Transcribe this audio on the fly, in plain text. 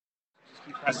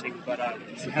pressing, but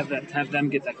to have them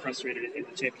get that frustrated in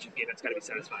the championship game, that's got to be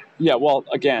satisfying. Yeah, well,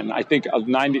 again, I think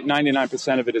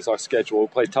 99% of it is our schedule. We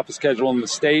play toughest schedule in the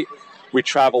state. We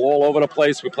travel all over the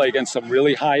place. We play against some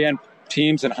really high-end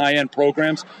teams and high-end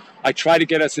programs. I try to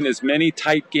get us in as many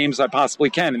tight games as I possibly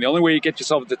can. And the only way you get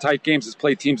yourself into tight games is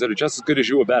play teams that are just as good as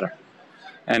you or better.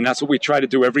 And that's what we try to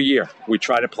do every year. We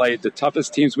try to play the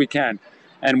toughest teams we can.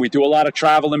 And we do a lot of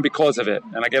traveling because of it.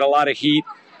 And I get a lot of heat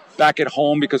back at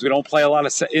home because we don't play a lot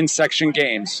of in-section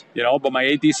games, but my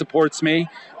AD supports me.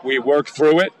 We work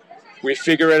through it. We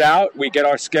figure it out. We get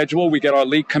our schedule. We get our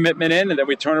league commitment in. And then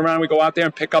we turn around and we go out there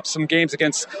and pick up some games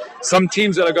against some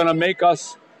teams that are going to make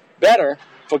us better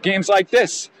for games like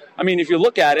this. I mean, if you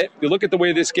look at it, you look at the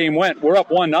way this game went, we're up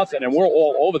 1-0 and we're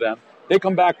all over them. They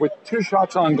come back with 2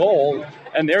 shots on goal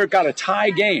and they've got a tie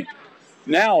game.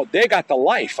 Now they got the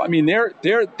life. I mean, they're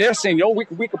saying,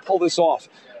 we could pull this off.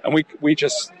 And we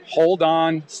just hold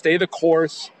on, stay the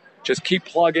course, just keep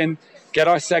plugging, get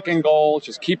our second goal,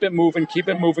 just keep it moving.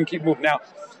 Now,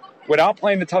 without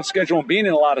playing the tough schedule and being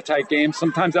in a lot of tight games,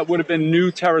 sometimes that would have been new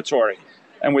territory.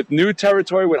 And with new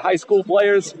territory with high school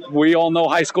players, we all know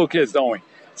high school kids, don't we?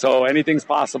 So anything's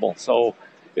possible. So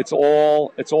it's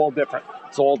all different.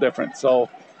 It's all different. So,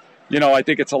 I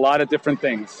think it's a lot of different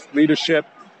things. Leadership,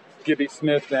 Gibby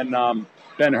Smith and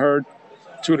Ben Hurd,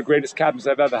 2 of the greatest captains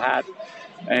I've ever had.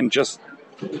 And just,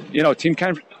 team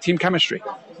chemistry.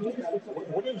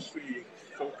 What is the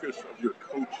focus of your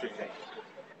coaching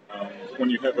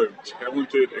when you have a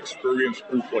talented, experienced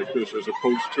group like this as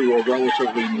opposed to a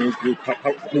relatively new group?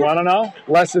 You want to know?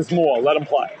 Less is more. Let them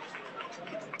play.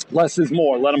 Less is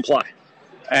more. Let them play.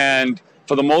 And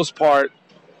for the most part,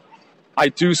 I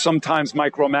do sometimes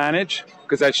micromanage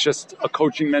because that's just a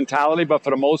coaching mentality. But for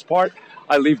the most part,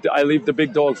 I leave the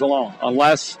big dogs alone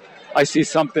unless I see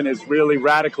something is really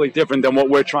radically different than what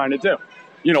we're trying to do.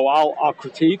 I'll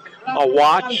critique, I'll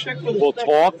watch, we'll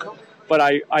talk, but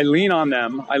I lean on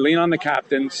them. I lean on the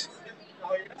captains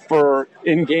for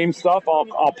in-game stuff.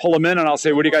 I'll pull them in and I'll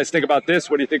say, what do you guys think about this?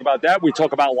 What do you think about that? We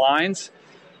talk about lines.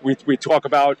 We talk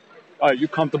about, are you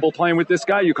comfortable playing with this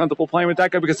guy? You comfortable playing with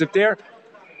that guy? Because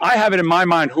I have it in my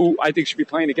mind who I think should be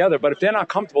playing together, but if they're not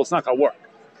comfortable, it's not going to work.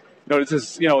 This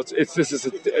is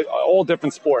an all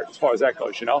different sport as far as that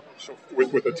goes, So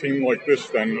with a team like this,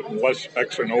 then less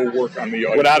X and O work on the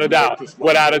ice. Without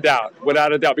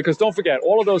a doubt. Because don't forget,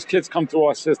 all of those kids come through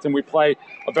our system. We play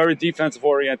a very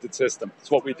defensive-oriented system.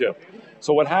 It's what we do.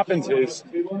 So what happens is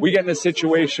we get in a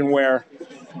situation where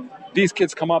these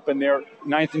kids come up and they're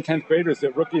 9th and 10th graders,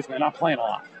 they're rookies, and they're not playing a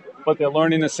lot. But they're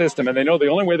learning the system, and they know the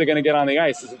only way they're going to get on the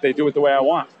ice is if they do it the way I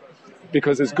want.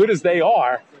 Because as good as they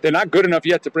are, they're not good enough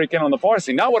yet to break in on the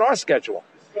varsity. Not with our schedule.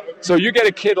 So you get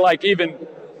a kid like even,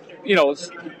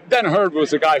 Ben Hurd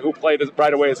was a guy who played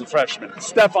right away as a freshman.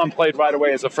 Stefan played right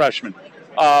away as a freshman.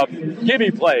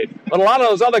 Gibby played. But a lot of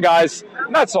those other guys,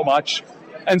 not so much.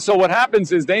 And so what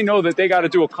happens is they know that they got to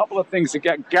do a couple of things to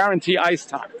guarantee ice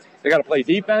time. They got to play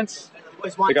defense.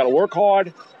 They got to work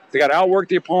hard. They got to outwork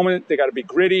the opponent. They got to be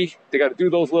gritty. They got to do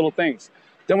those little things.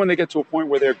 Then when they get to a point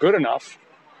where they're good enough,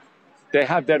 they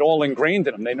have that all ingrained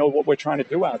in them. They know what we're trying to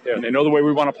do out there, and they know the way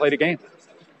we want to play the game.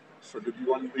 So did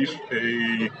you unleash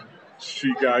a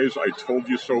see guys, I told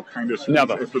you so kind of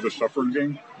Never. After the Suffern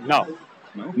game? No.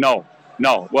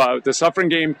 Well, the Suffern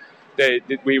game,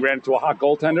 we ran into a hot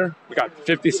goaltender. We got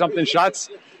 50-something shots.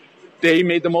 They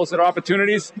made the most of their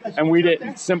opportunities, and we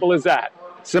didn't. Simple as that.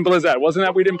 It wasn't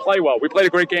that we didn't play well. We played a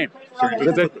great game. So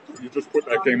you just put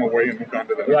that game away and moved on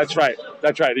to that.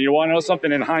 That's right. And you want to know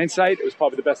something? In hindsight, it was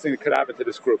probably the best thing that could happen to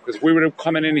this group because we would have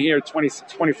come in here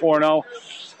 24-0,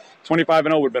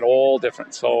 25-0 would have been all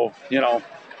different. So, you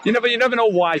never know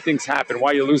why things happen,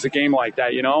 why you lose a game like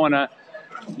that, And,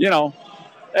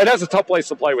 it has a tough place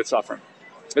to play with Suffern.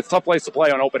 It's a tough place to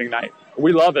play on opening night.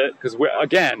 We love it because,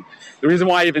 again, the reason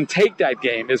why I even take that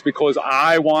game is because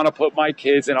I want to put my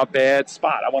kids in a bad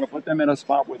spot. I want to put them in a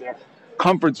spot where their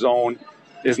comfort zone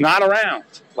is not around.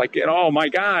 Like, oh, my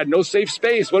God, no safe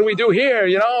space. What do we do here?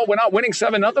 We're not winning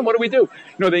 7-0. What do we do?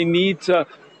 They need to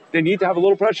have a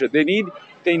little pressure. They need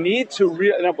to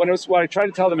what I try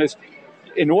to tell them is,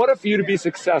 in order for you to be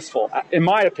successful, in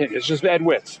my opinion, it's just Ed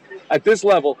Witz, at this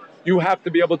level, you have to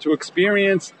be able to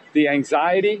experience the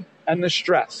anxiety and the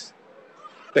stress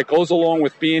that goes along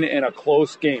with being in a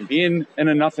close game, being in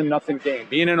a nothing game,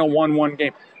 being in a 1-1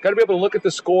 game. Got to be able to look at the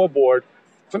scoreboard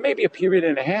for maybe a period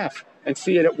and a half and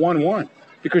see it at 1-1.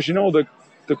 Because,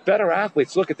 the better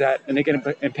athletes look at that and they get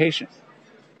impatient.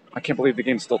 I can't believe the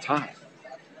game's still tied.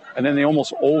 And then they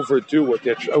almost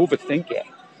overthink it.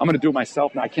 I'm going to do it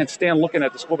myself now. I can't stand looking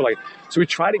at the scoreboard. So we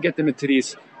try to get them into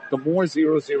these, the more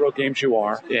 0-0 games you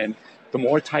are in, the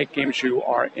more tight games you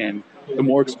are in, the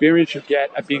more experience you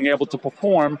get at being able to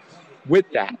perform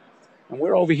with that. And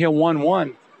we're over here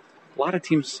 1-1. A lot of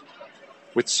teams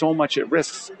with so much at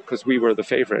risk because we were the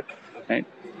favorite, right?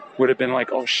 Would have been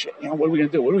like, oh shit, what are we gonna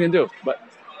do? What are we gonna do? But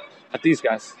not these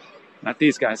guys. Not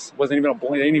these guys. Wasn't even a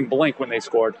blink. They didn't even blink when they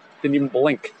scored. Didn't even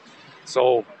blink.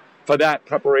 So for that,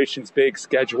 preparation's big,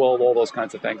 schedule, all those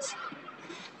kinds of things.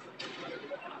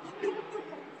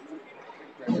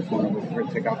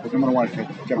 Take out because I'm going to want to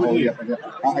get a hold of you.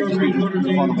 I just need to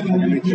move on.